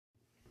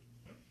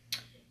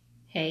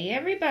Hey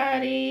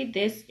everybody,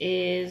 this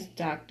is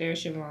Dr.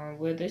 Siobhan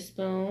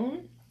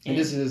Witherspoon. And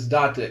this is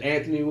Dr.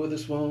 Anthony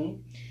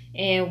Witherspoon.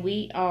 And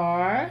we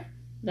are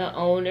the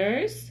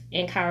owners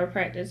and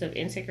chiropractors of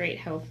Integrate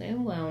Health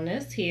and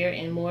Wellness here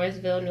in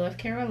Mooresville, North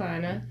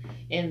Carolina.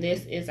 And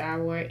this is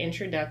our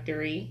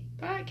introductory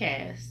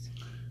podcast.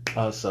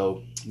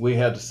 So we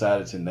have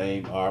decided to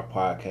name our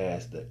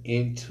podcast the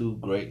Into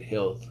Great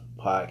Health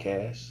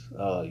Podcast.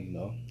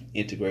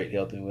 Integrate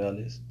Health and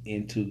Wellness,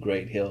 Into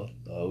Great Health.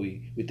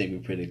 We think we're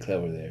pretty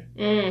clever there.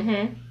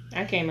 Mm-hmm.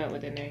 I came up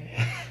with the name.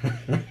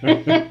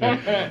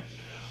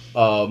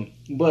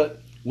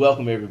 But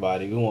welcome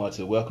everybody. We want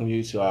to welcome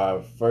you to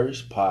our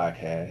first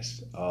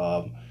podcast.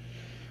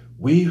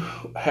 We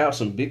have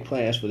some big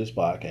plans for this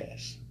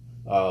podcast.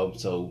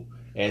 So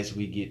as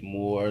we get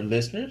more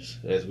listeners,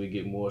 as we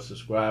get more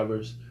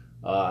subscribers,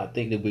 I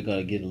think that we're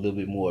going to get a little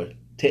bit more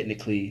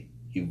technically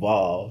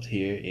evolved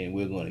here, and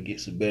we're going to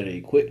get some better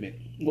equipment.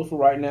 But for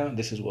right now,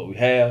 this is what we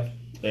have,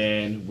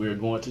 and we're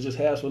going to just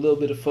have a little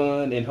bit of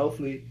fun, and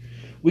hopefully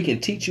we can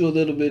teach you a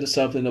little bit of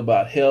something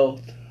about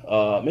health,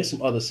 and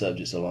some other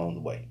subjects along the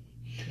way.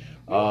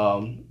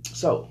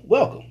 So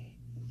welcome.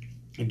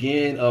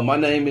 Again, my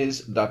name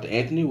is Dr.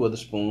 Anthony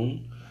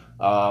Witherspoon.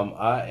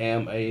 I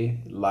am a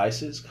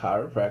licensed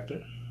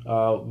chiropractor.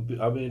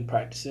 I've been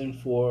practicing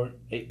for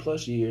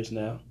 8+ years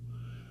now.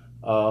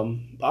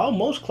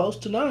 Almost close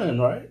to 9,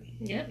 right?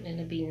 Yep, and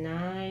it'll be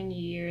 9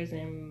 years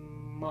in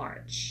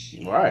March.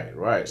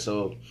 Right.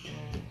 So,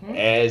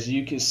 as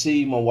you can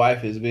see, my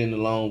wife has been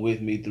along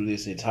with me through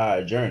this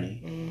entire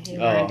journey. He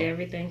learned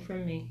everything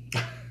from me.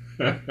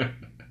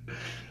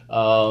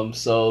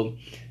 So,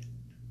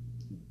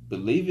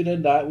 believe it or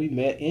not, we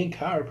met in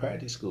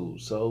chiropractic school.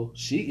 So,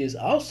 she is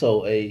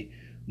also a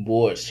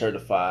board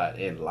certified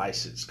and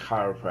licensed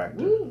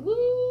chiropractor.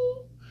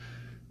 Woo-woo.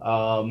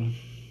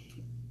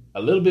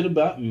 A little bit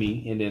about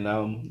me, and then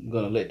I'm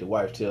going to let the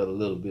wife tell a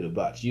little bit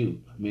about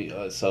you.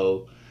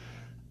 So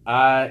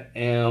I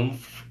am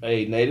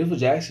a native of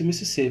Jackson,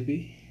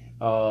 Mississippi.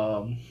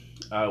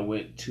 I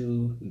went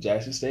to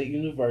Jackson State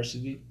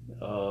University,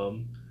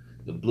 the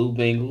Blue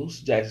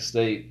Bengals, Jackson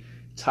State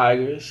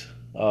Tigers,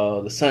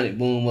 the Sonic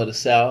Boom of the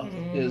South.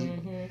 Is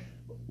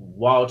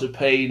Walter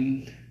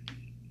Payton,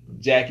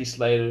 Jackie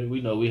Slater. We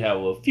know we have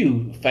a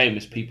few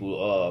famous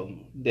people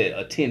that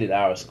attended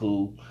our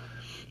school.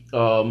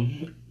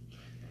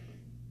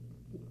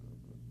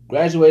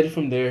 Graduated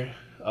from there,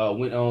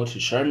 went on to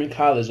Sherman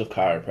College of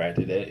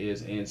Chiropractic, that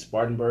is in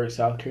Spartanburg,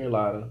 South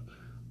Carolina.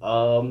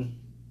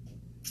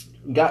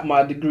 Got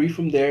my degree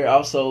from there.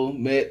 Also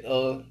met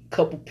a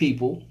couple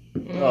people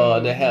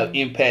that have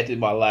impacted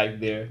my life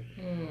there.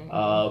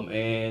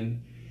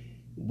 And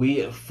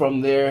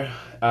from there,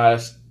 I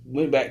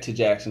went back to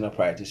Jackson. I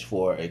practiced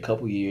for a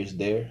couple years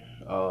there.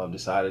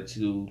 Decided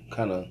to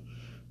kind of,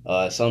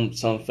 some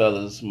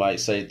fellas might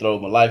say throw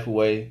my life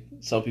away.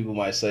 Some people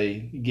might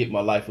say get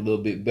my life a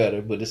little bit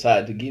better, but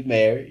decided to get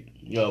married.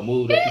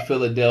 Moved up to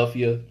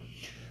Philadelphia,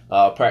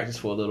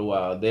 practiced for a little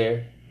while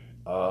there,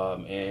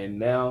 and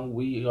now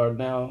we are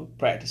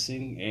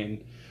practicing,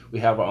 and we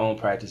have our own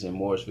practice in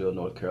Mooresville,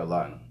 North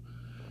Carolina.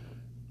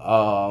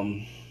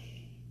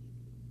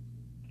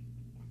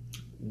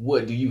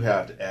 What do you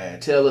have to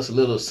add? Tell us a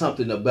little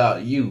something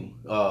about you,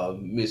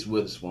 Miss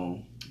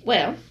Witherspoon.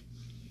 Well,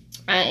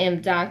 I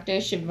am Dr.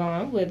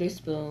 Siobhan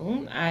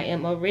Witherspoon. I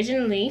am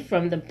originally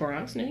from the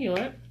Bronx, New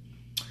York.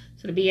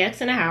 So the BX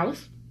in the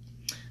house.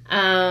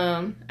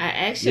 I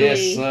actually...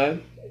 Yes,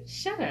 son.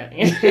 Shut up.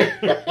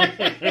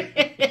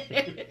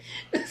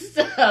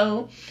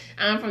 So,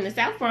 I'm from the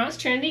South Bronx,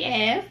 Trinity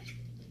Ave.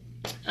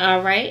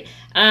 All right.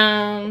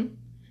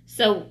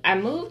 So I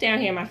moved down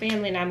here. My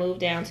family and I moved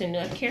down to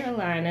North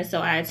Carolina.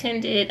 So I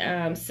attended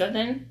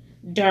Southern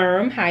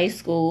Durham High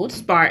School,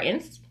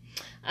 Spartans.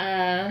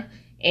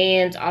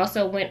 And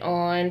also went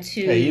on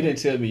to... Hey, you didn't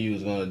tell me you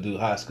was going to do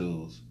high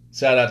schools.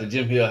 Shout out to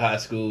Jim Hill High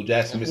School,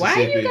 Jackson,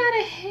 Mississippi. Why you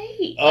gotta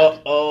hate?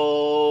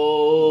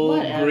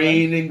 Whatever.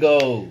 Green and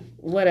gold.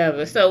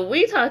 Whatever. So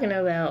we're talking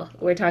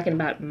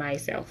about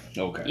myself.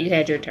 Okay. You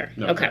had your turn.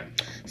 Okay.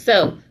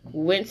 So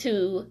went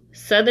to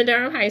Southern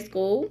Durham High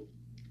School,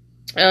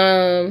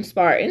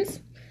 Spartans.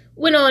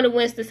 Went on to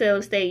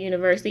Winston-Salem State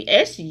University,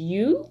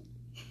 SU.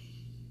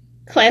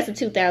 Class of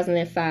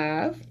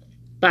 2005.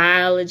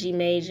 Biology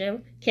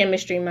major,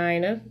 chemistry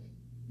minor.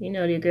 You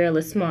know your girl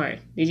is smart.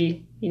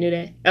 You knew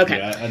that? Okay.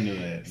 Yeah, I knew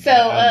that. So,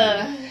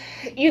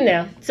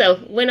 So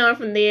went on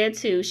from there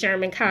to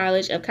Sherman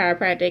College of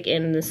Chiropractic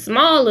in the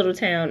small little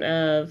town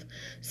of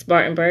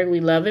Spartanburg. We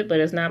love it, but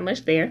there's not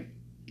much there.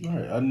 All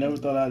right. I never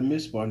thought I'd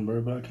miss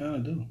Spartanburg, but I kind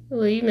of do.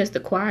 Well, you missed the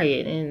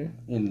quiet and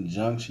in the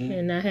junction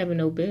and not having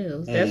no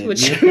bills. And that's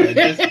what you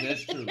missed.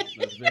 That's true.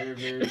 That's very,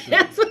 very true.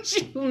 That's what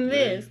you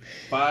missed.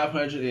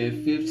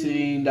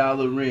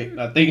 $515 rent,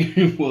 I think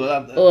it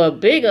was. Or a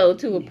big old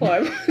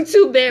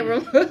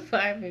 2-bedroom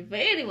apartment. But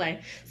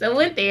anyway, so I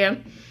went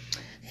there,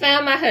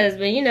 found my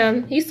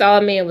husband. He saw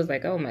me and was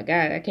like, "Oh my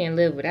God, I can't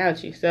live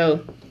without you."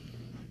 So,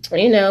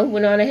 went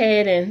on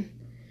ahead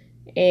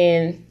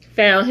and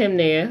Found him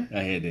there. I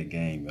had that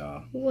game,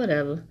 y'all.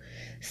 Whatever.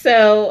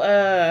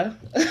 So,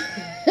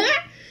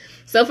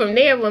 so from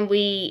there, when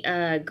we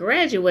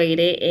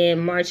graduated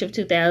in March of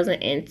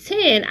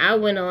 2010, I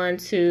went on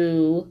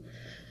to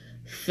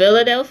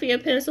Philadelphia,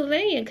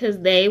 Pennsylvania, because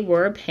they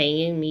were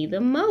paying me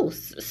the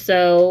most.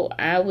 So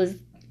I was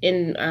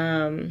in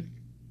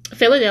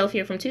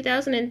Philadelphia from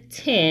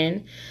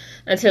 2010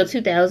 until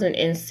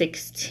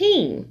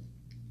 2016.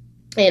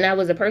 And I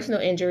was a personal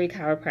injury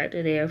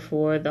chiropractor there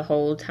for the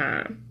whole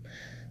time.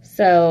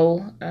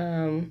 So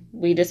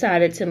we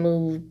decided to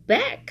move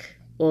back.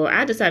 Well,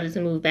 I decided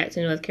to move back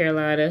to North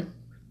Carolina.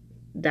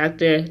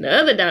 The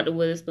other Dr.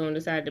 Witherspoon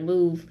decided to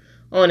move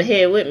on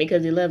ahead with me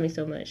because he loved me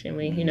so much. And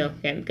we,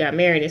 got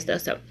married and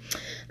stuff. So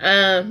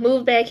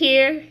moved back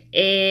here.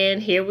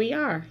 And here we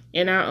are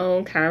in our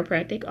own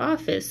chiropractic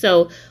office.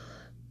 So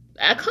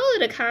I call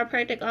it a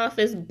chiropractic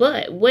office,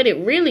 but what it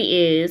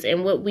really is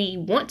and what we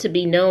want to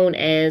be known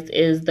as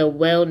is the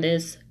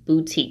Wellness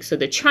Boutique. So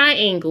the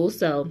triangle,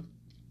 so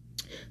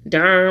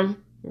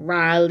Durham,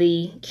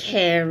 Raleigh,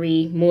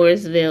 Cary,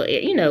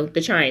 Mooresville,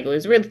 the triangle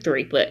is really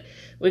 3, but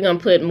we're going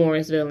to put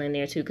Mooresville in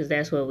there too because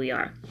that's where we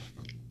are.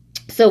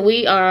 So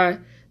we are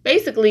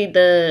basically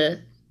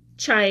the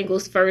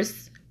triangle's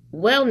first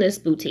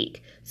wellness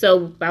boutique.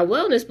 So by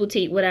wellness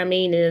boutique, what I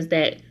mean is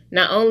that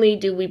not only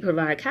do we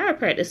provide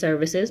chiropractic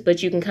services,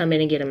 but you can come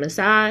in and get a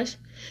massage.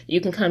 You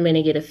can come in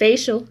and get a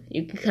facial.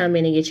 You can come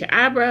in and get your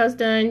eyebrows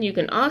done. You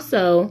can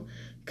also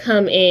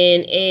come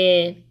in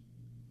and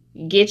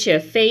get your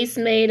face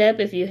made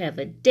up if you have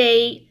a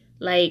date.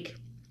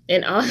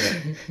 And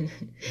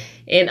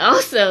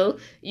also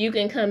you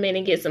can come in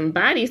and get some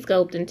body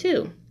sculpting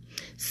too.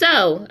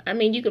 So,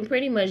 you can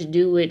pretty much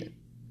do it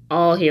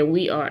all here.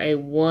 We are a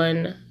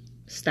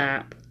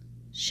one-stop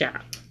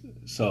shop.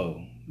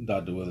 So,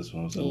 Dr.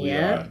 Witherspoon,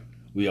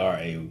 we are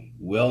a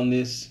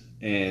wellness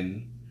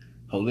and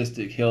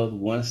holistic health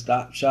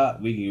one-stop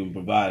shop. We can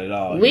provide it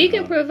all. We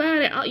can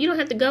provide it all. You don't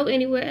have to go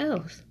anywhere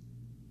else.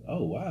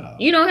 Oh, wow.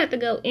 You don't have to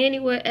go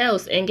anywhere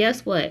else. And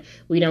guess what?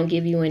 We don't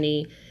give you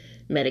any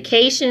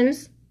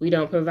medications. We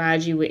don't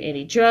provide you with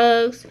any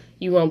drugs.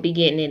 You won't be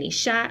getting any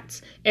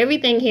shots.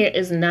 Everything here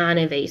is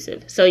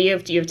non-invasive. So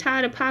you're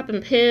tired of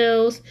popping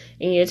pills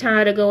and you're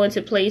tired of going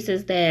to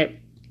places that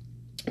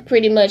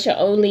pretty much are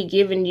only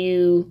giving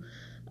you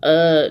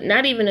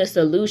not even a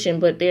solution,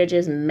 but they're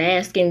just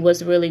masking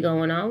what's really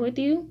going on with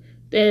you,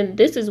 then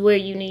this is where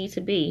you need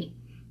to be.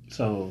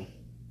 So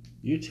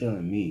you're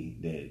telling me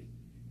that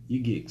you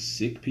get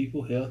sick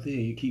people healthy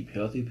and you keep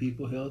healthy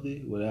people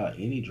healthy without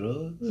any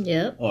drugs?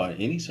 Yep. Or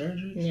any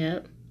surgeries?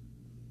 Yep.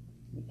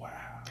 Wow.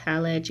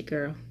 Holla at your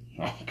girl.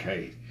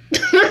 Okay.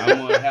 I'm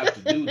going to have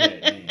to do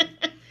that then.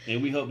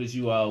 And we hope that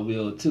you all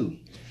will too.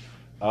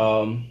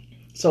 So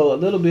that's a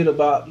little bit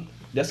about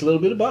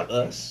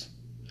us.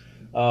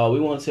 We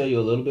want to tell you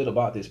a little bit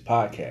about this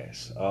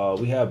podcast.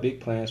 We have big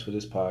plans for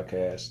this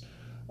podcast.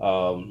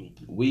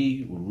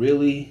 We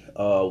really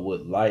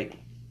would like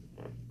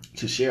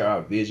to share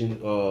our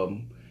vision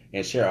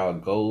and share our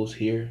goals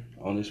here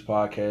on this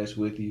podcast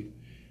with you,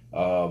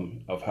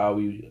 of how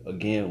we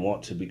again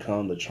want to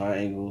become the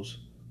Triangle's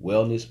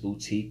Wellness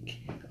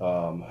Boutique,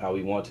 how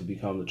we want to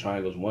become the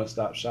Triangle's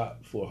one-stop shop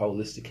for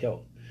holistic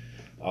health.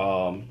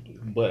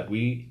 But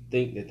we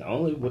think that the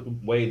only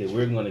way that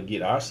we're going to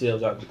get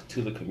ourselves out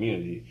to the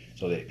community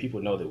so that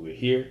people know that we're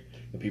here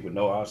and people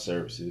know our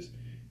services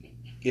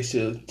is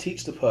to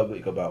teach the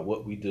public about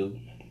what we do.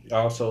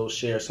 Also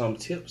share some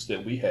tips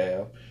that we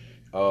have,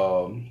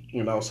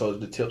 and also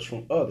the tips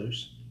from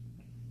others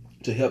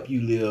to help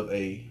you live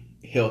a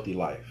healthy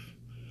life.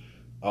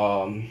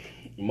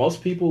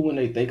 Most people, when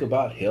they think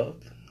about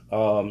health,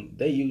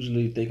 they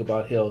usually think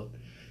about health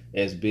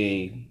as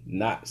being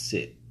not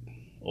sick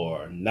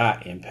or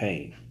not in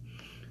pain.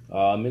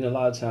 A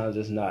lot of times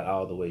it's not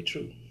all the way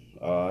true.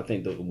 I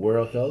think the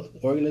World Health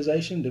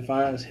Organization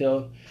defines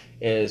health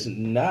as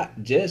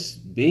not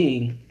just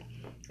being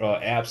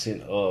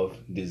absent of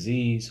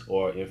disease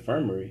or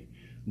infirmary,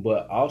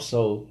 but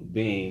also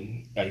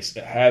having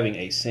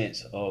a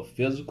sense of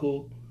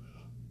physical,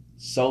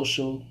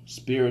 social,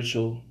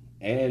 spiritual,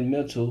 and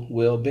mental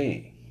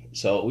well-being.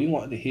 So we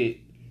want to hit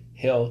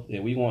health,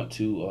 and we want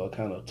to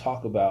kind of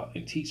talk about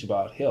and teach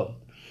about health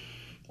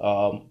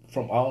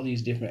from all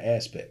these different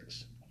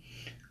aspects.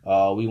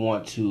 We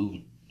want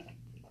to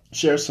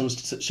share some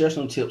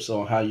tips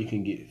on how you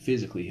can get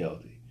physically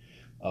healthy,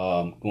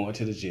 going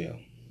to the gym,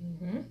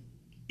 mm-hmm.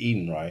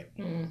 eating right,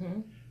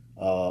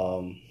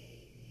 mm-hmm.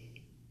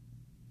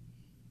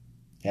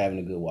 Having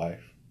a good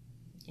wife.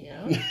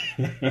 Yeah.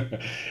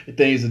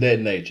 Things of that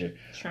nature.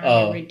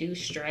 Trying to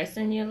reduce stress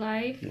in your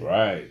life.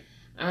 Right.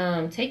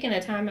 Taking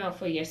a time out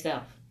for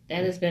yourself.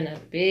 That has been a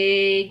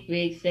big,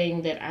 big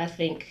thing that I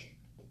think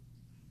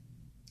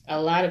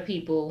a lot of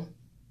people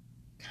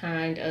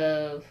kind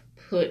of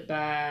put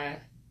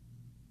by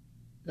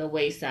the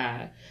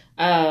wayside.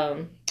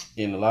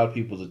 In a lot of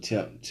people's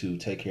attempt to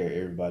take care of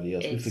everybody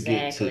else, exactly.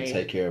 We forget to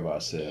take care of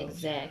ourselves.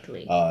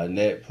 Exactly. And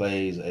that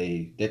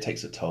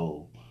takes a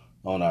toll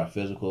on our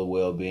physical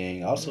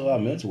well-being, also our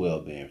mental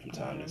well-being from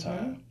time to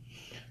time.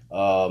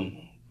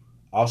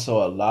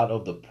 Also, a lot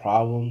of the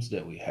problems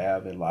that we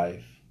have in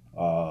life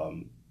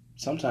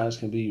sometimes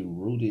can be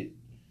rooted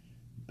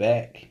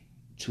back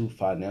to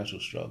financial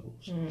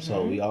struggles.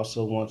 So we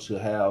also want to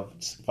have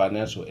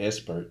financial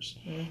experts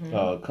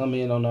come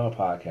in on our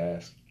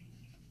podcast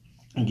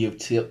and give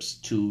tips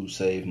to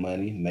save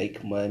money,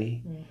 make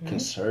money,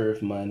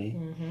 conserve money,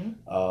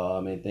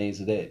 and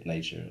things of that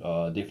nature.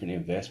 Different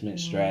investment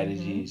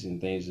strategies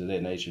and things of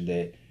that nature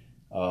that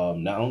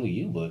not only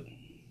you, but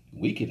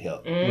we could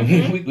help.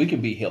 we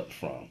can be helped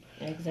from.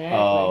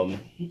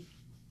 Exactly.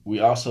 We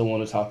also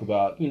want to talk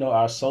about,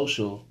 our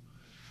social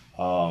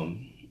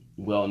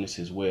wellness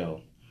as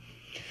well.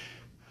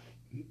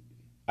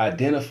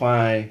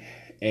 Identifying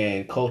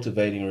and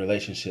cultivating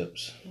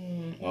relationships,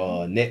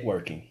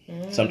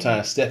 networking.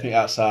 Sometimes stepping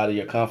outside of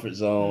your comfort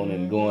zone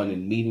and going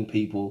and meeting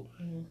people,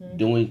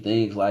 doing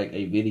things like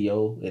a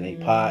video and a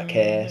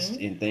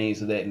podcast and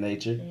things of that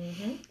nature.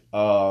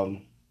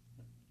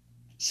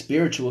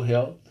 Spiritual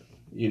health,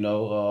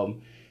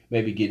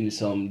 maybe getting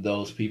some of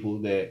those people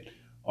that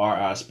are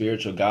our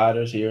spiritual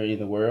guiders here in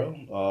the world.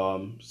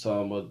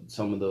 Some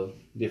of the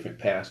different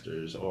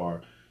pastors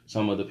or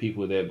some of the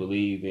people that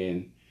believe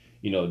in,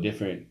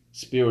 different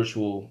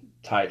spiritual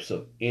types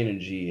of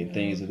energy and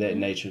things of that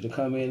nature to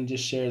come in and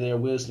just share their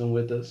wisdom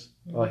with us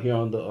here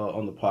on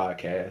the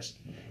podcast.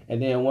 And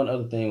then one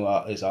other thing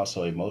is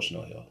also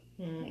emotional health.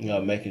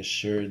 Making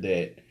sure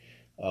that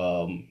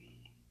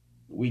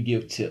we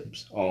give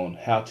tips on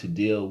how to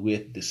deal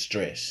with the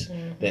stress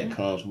that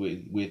comes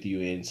with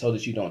you, and so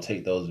that you don't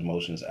take those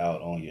emotions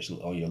out on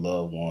your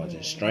loved ones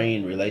and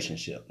strain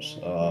relationships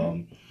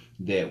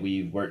that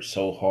we've worked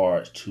so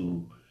hard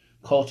to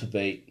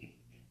cultivate,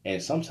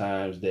 and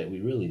sometimes that we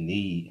really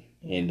need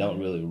and don't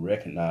really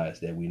recognize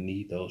that we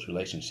need those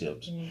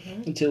relationships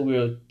until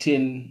we're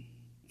 10,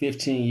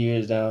 15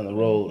 years down the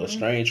road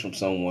estranged from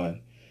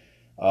someone.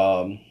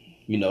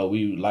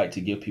 We would like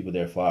to give people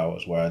their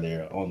flowers while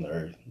they're on the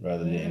earth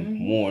rather than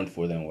mourn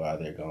for them while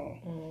they're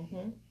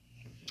gone.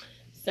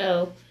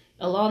 So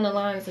along the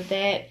lines of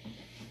that,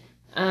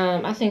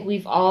 I think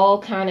we've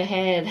all kind of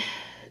have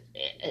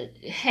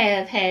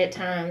had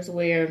times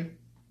where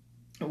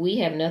we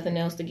have nothing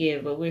else to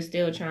give, but we're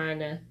still trying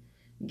to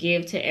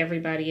give to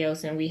everybody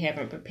else, and we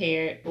haven't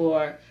prepared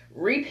or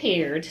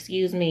repaired,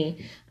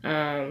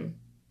 our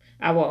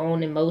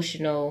own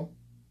emotional,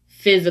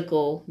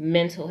 physical,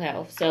 mental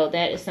health. So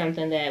that is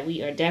something that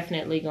we are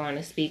definitely going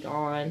to speak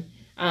on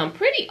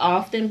pretty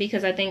often,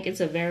 because I think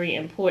it's a very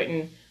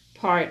important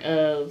part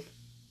of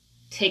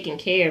taking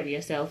care of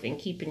yourself and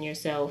keeping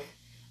yourself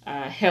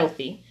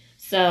healthy.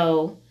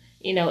 So,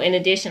 in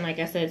addition, like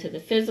I said, to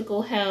the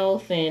physical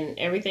health and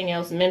everything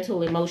else,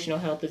 mental, emotional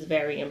health is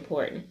very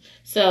important.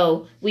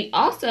 So we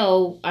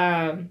also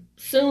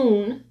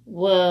soon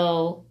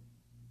will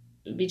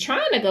be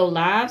trying to go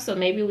live, so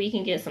maybe we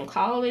can get some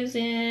callers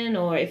in,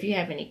 or if you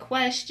have any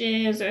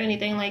questions or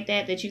anything like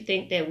that you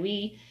think that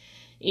we,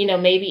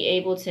 may be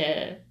able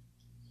to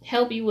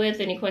help you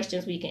with, any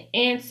questions we can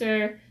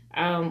answer,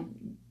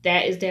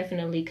 that is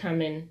definitely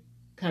coming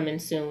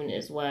soon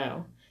as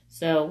well.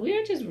 So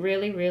we're just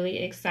really, really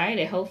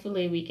excited.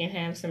 Hopefully we can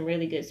have some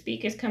really good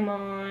speakers come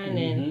on,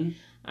 and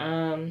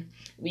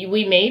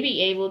we may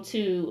be able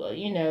to,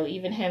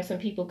 even have some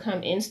people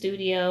come in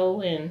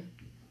studio and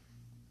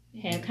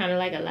have kind of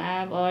like a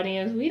live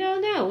audience. We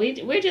don't know.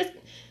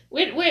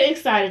 We're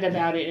excited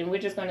about it, and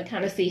we're just going to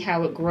kind of see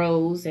how it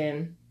grows,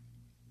 and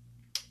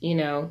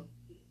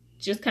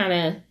just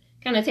kind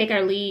of take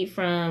our lead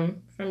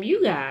from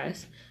you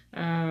guys.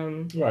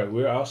 Right.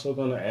 We're also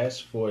going to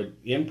ask for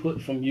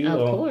input from you,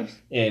 of course,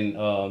 and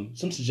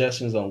some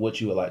suggestions on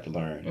what you would like to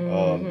learn.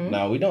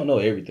 Now, we don't know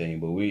everything,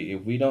 but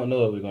if we don't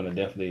know it, we're going to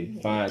definitely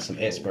find some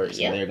experts,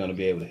 and they're going to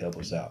be able to help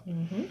us out.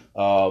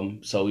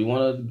 So we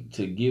wanted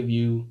to give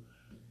you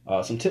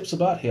some tips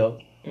about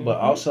health, but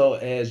also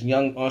as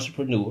young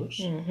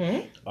entrepreneurs,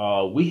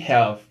 we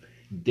have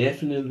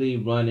definitely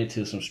run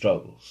into some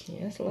struggles.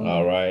 Yes, Lord.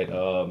 All right.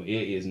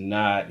 It is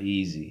not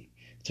easy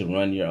to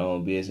run your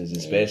own business,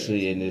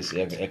 especially in this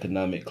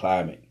economic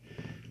climate.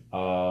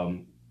 So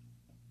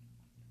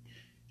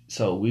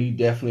we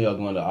definitely are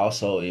going to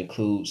also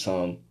include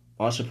some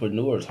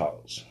entrepreneur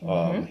talks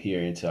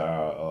here into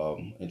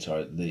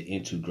the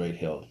Into Great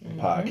Health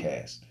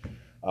podcast.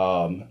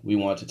 We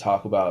want to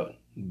talk about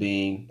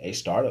being a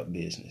startup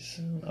business.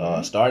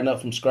 Starting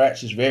up from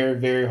scratch is very,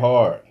 very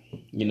hard.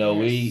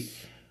 We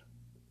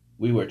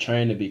were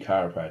trained to be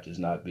chiropractors,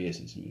 not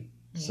businessmen.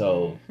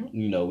 So,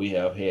 we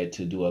have had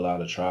to do a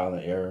lot of trial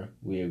and error.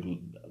 We have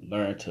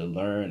learned to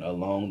learn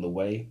along the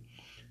way.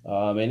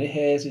 And it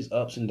has its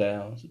ups and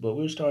downs, but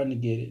we're starting to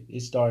get it.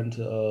 It's starting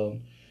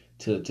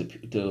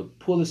to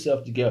pull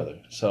itself together.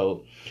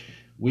 So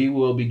we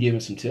will be giving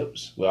some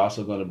tips. We're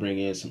also going to bring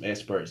in some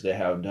experts that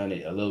have done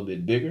it a little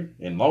bit bigger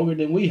and longer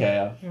than we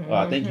have.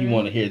 I think you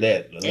want to hear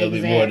that a little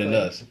bit more than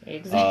us.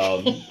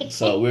 Exactly.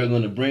 So we're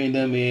going to bring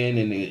them in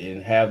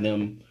and have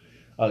them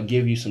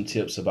give you some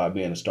tips about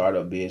being a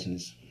startup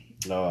business.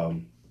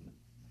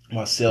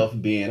 myself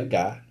being a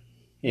guy,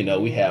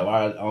 we have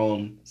our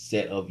own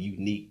set of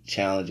unique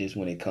challenges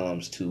when it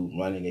comes to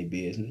running a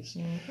business.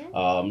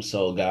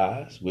 So,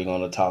 guys, we're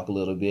going to talk a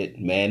little bit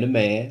man to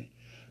man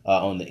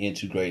on the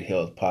Integrate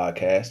Health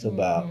podcast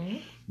about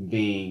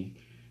being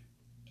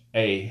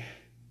a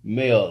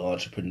male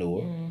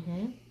entrepreneur.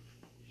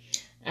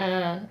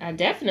 I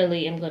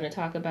definitely am going to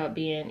talk about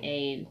being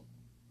a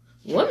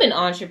woman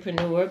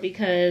entrepreneur,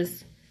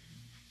 because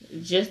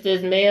just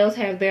as males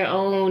have their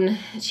own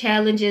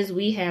challenges,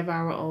 we have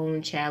our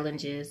own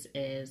challenges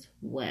as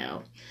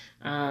well.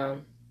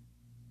 So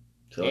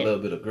a little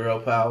bit of girl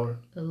power.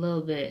 A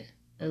little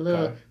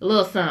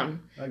something.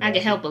 I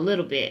can help a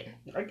little bit.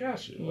 I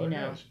got you.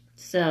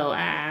 So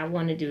I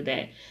want to do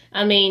that.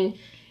 I mean,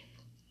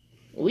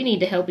 we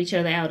need to help each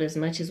other out as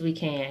much as we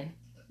can.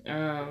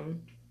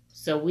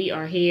 So we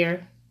are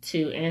here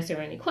to answer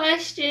any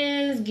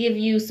questions, give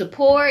you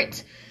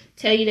support,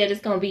 tell you that it's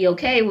going to be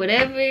okay,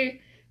 whatever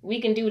we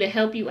can do to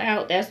help you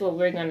out, that's what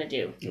we're going to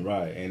do.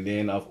 Right. And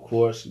then, of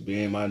course,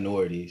 being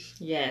minorities.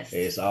 Yes.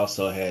 It's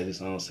also had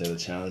its own set of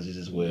challenges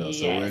as well. Yes.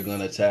 So we're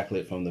going to tackle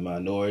it from the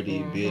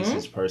minority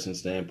business person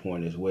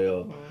standpoint as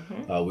well.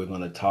 We're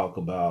going to talk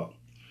about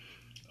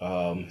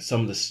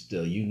some of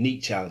the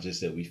unique challenges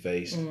that we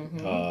face,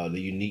 the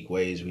unique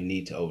ways we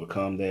need to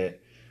overcome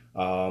that.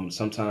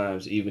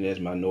 Sometimes, even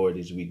as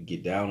minorities, we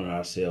get down on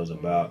ourselves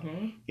about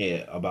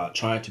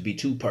trying to be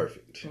too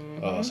perfect.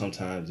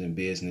 Sometimes in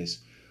business.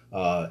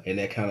 And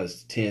that kind of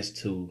tends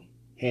to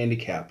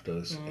handicap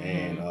us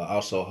and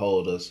also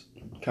hold us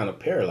kind of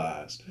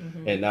paralyzed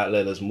and not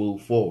let us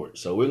move forward.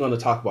 So we're going to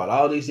talk about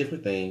all these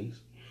different things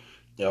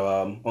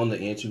on the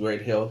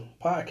Integrate Health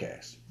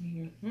podcast.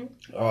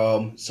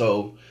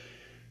 So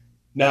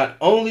not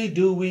only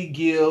do we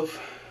give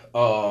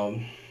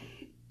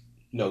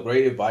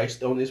great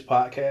advice on this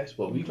podcast,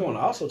 but we're going to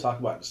also talk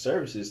about the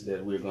services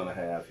that we're going to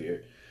have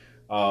here,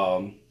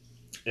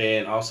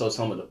 and also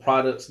some of the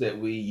products that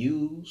we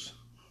use.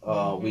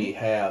 We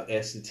have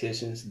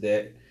estheticians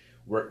that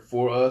work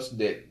for us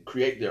that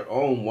create their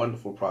own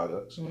wonderful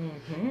products.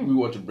 We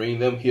want to bring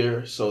them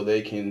here so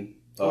they can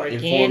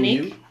inform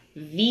you.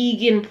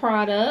 Vegan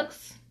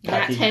products,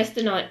 not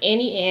tested on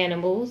any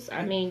animals.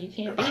 I mean, you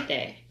can't beat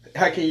that.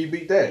 How can you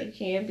beat that? You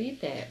can't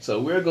beat that. So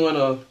we're going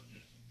to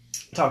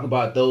talk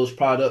about those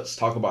products,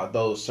 talk about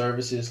those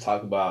services,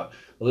 talk about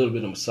a little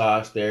bit of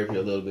massage therapy,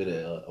 a little bit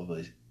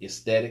of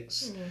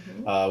aesthetics.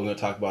 We're going to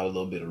talk about a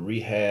little bit of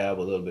rehab,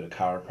 a little bit of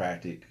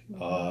chiropractic.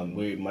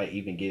 We might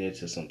even get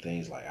into some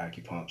things like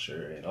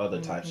acupuncture and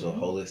other types of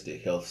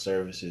holistic health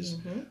services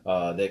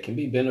that can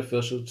be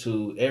beneficial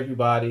to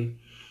everybody.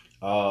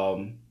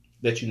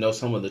 Let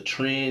some of the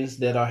trends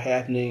that are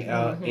happening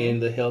out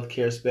in the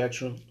healthcare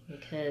spectrum.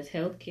 Because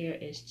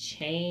healthcare is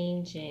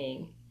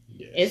changing.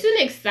 Yes. It's an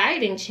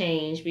exciting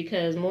change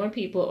because more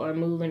people are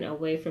moving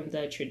away from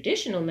the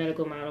traditional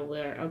medical model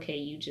where, okay,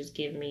 you just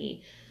give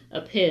me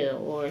a pill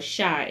or a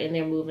shot, and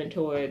they're moving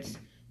towards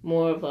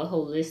more of a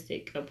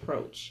holistic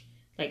approach.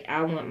 Like,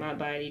 I want my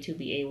body to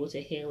be able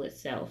to heal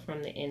itself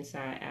from the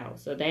inside out.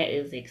 So that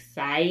is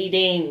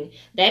exciting.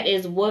 That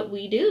is what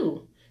we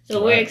do.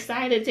 So we're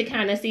excited to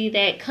kind of see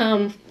that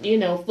come,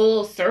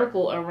 full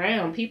circle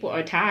around. People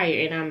are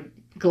tired, and I'm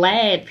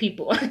glad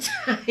people are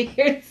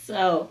tired.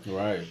 So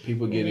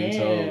people getting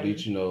told that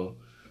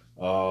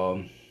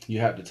you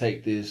have to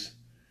take this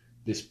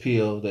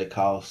pill that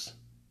costs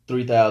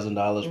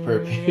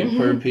 $3,000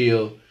 per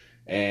pill,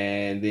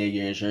 and then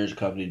your insurance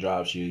company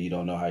drops you. You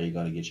don't know how you're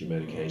going to get your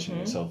medication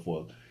and so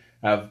forth.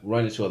 I've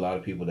run into a lot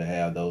of people that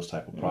have those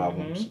type of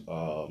problems.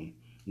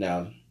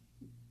 Now,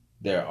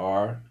 there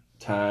are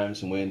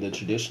times when the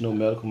traditional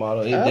medical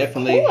model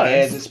definitely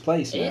has its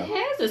place now. It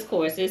has its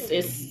course.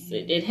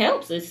 It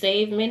helps. It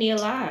saved many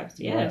lives.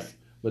 Yes. Right.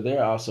 But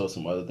there are also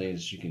some other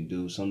things that you can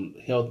do. Some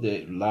health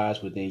that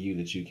lies within you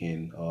that you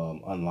can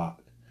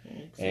unlock.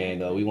 Exactly.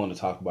 And we want to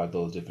talk about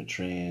those different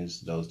trends,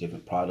 those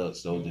different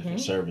products, those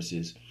different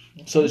services,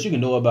 so that you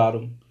can know about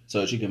them, so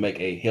that you can make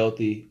a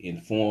healthy,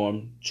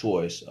 informed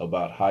choice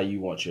about how you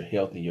want your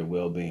health and your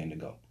well-being to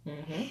go.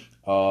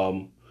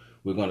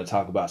 We're going to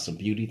talk about some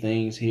beauty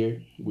things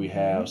here. We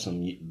have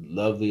some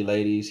lovely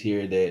ladies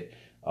here that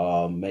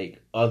make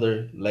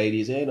other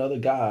ladies and other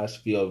guys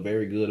feel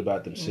very good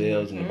about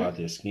themselves and about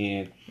their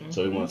skin.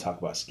 So we want to talk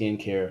about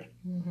skincare.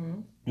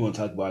 We want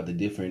to talk about the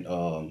different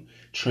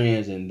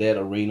trends in that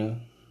arena.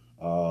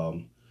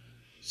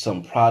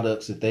 Some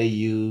products that they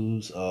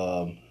use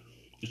to,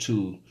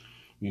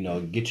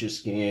 get your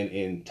skin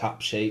in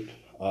top shape.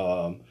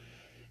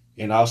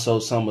 And also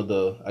some of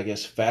the,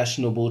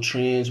 fashionable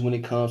trends when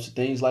it comes to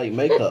things like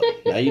makeup.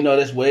 Now,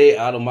 that's way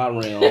out of my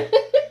realm.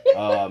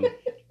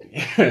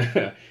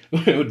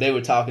 They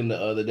were talking the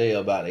other day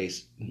about a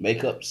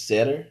makeup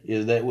setter.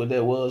 Is that what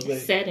that was,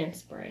 babe? Setting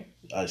spray.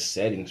 A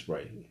setting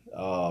spray.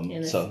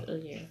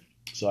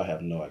 So I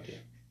have no idea.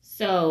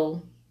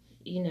 So,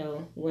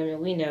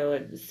 women, we know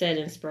what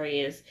setting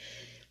spray is.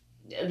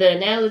 The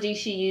analogy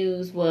she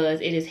used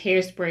was it is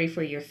hairspray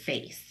for your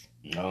face.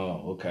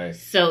 Oh, okay.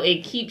 So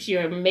it keeps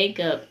your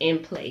makeup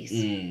in place.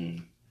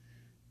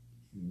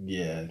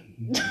 Yeah.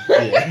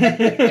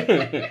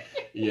 Yeah.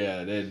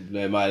 Yeah,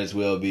 that might as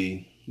well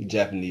be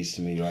Japanese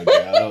to me right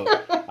there.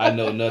 I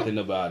know nothing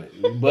about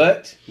it.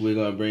 But we're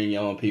gonna bring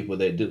on people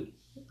that do.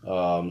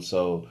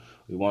 So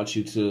we want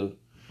you to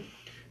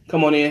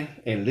come on in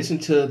and listen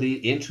to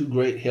the Into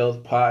Great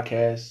Health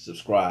podcast.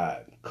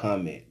 Subscribe,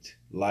 comment,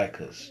 like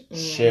us,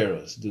 share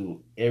us,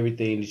 do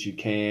everything that you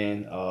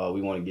can.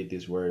 We want to get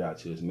this word out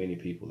to as many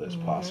people as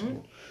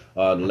possible.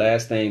 The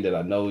last thing that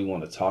I know we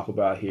want to talk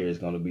about here is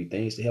going to be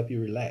things to help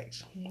you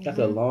relax.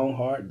 After a long,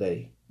 hard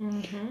day,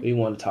 we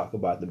want to talk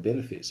about the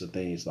benefits of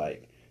things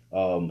like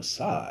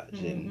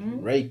massage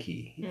and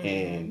Reiki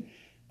and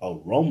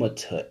aroma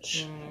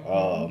touch.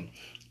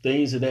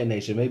 Things of that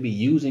nature. Maybe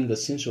using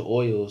essential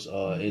oils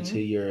into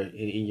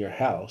in your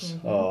house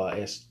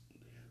as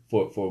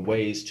for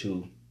ways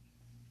to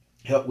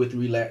help with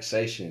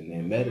relaxation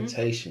and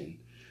meditation.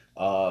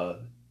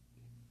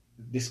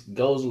 This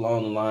goes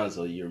along the lines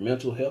of your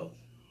mental health,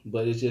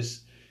 but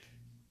it's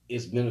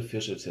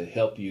beneficial to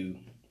help you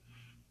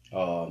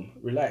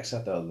relax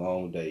after a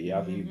long day.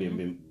 After you've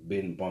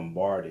been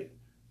bombarded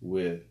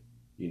with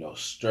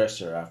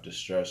stressor after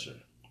stressor,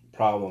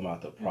 problem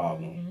after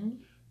problem.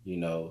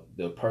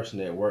 The person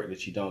at work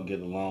that you don't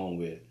get along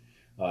with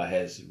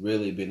has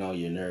really been on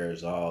your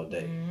nerves all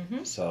day.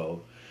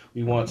 So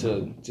we want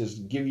to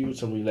just give you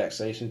some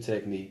relaxation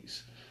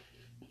techniques,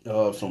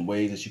 some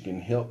ways that you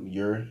can help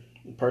your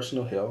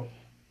personal health,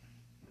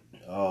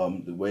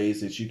 the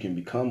ways that you can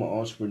become an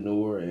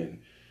entrepreneur and,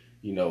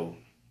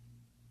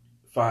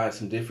 find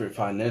some different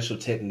financial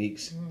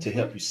techniques to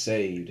help you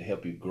save, to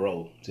help you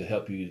grow, to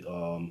help you,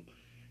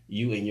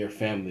 you and your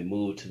family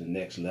move to the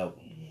next level.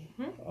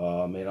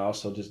 And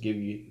also just give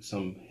you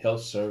some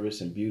health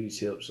service and beauty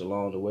tips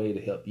along the way to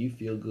help you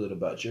feel good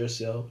about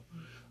yourself,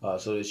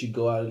 so that you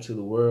go out into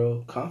the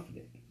world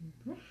confident.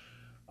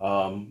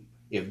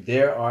 If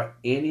there are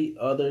any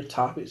other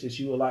topics that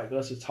you would like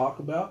us to talk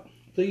about,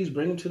 please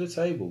bring them to the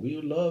table. We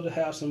would love to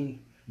have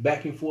some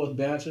back and forth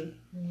banter.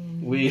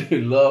 We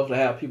would love to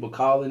have people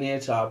calling in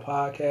to our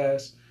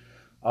podcast.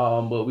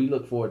 But we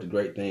look forward to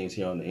great things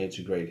here on the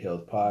Into Great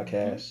Health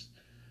podcast.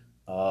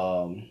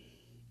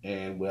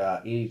 And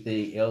without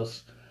anything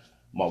else,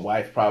 my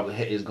wife probably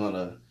is going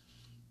to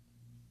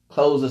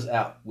close us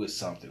out with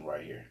something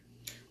right here.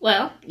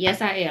 Well, yes,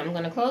 I am. I'm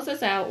going to close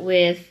us out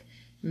with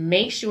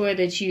make sure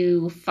that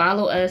you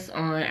follow us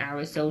on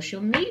our social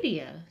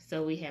media.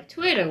 So we have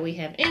Twitter, we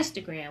have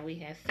Instagram, we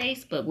have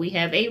Facebook, we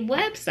have a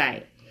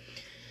website.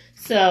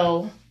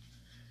 So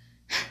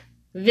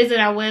visit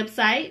our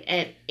website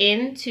at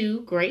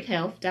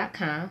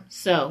intogreathealth.com.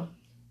 So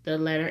the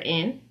letter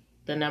N,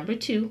 the number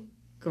 2,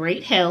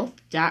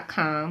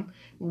 greathealth.com,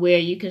 where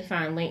you can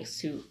find links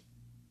to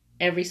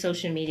every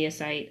social media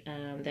site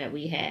that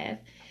we have.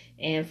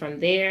 And from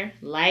there,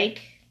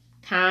 like,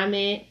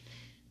 comment,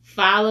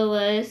 follow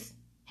us,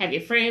 have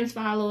your friends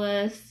follow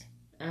us.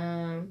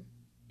 And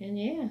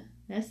yeah,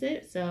 that's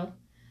it. So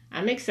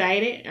I'm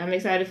excited. I'm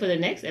excited for the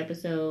next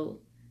episode.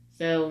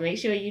 So make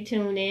sure you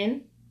tune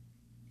in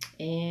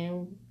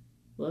and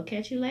we'll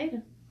catch you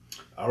later.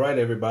 All right,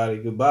 everybody.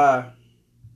 Goodbye.